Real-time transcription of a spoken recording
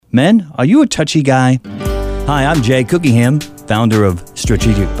Men, are you a touchy guy? Hi, I'm Jay Cookingham, founder of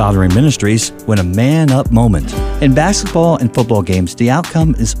Strategic Fathering Ministries, when a man-up moment. In basketball and football games, the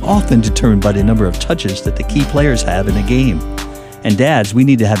outcome is often determined by the number of touches that the key players have in a game. And dads, we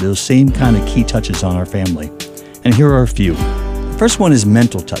need to have those same kind of key touches on our family. And here are a few. The first one is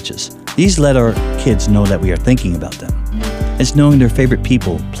mental touches. These let our kids know that we are thinking about them. It's knowing their favorite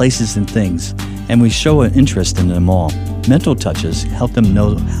people, places, and things, and we show an interest in them all. Mental touches help them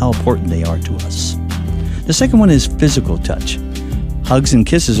know how important they are to us. The second one is physical touch. Hugs and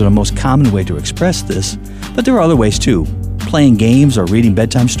kisses are the most common way to express this, but there are other ways too. Playing games or reading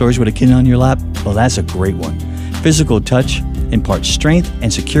bedtime stories with a kid on your lap, well, that's a great one. Physical touch imparts strength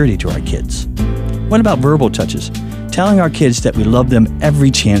and security to our kids. What about verbal touches? Telling our kids that we love them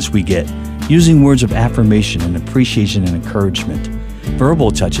every chance we get, using words of affirmation and appreciation and encouragement. Verbal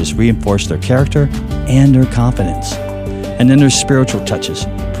touches reinforce their character and their confidence. And then there's spiritual touches,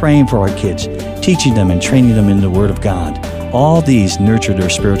 praying for our kids, teaching them and training them in the Word of God. All these nurture their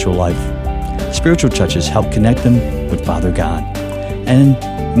spiritual life. Spiritual touches help connect them with Father God. And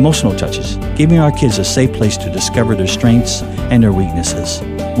emotional touches, giving our kids a safe place to discover their strengths and their weaknesses.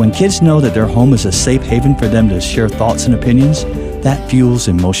 When kids know that their home is a safe haven for them to share thoughts and opinions, that fuels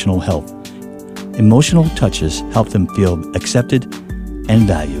emotional health. Emotional touches help them feel accepted and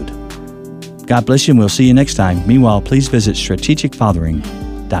valued. God bless you, and we'll see you next time. Meanwhile, please visit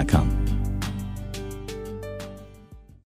strategicfathering.com.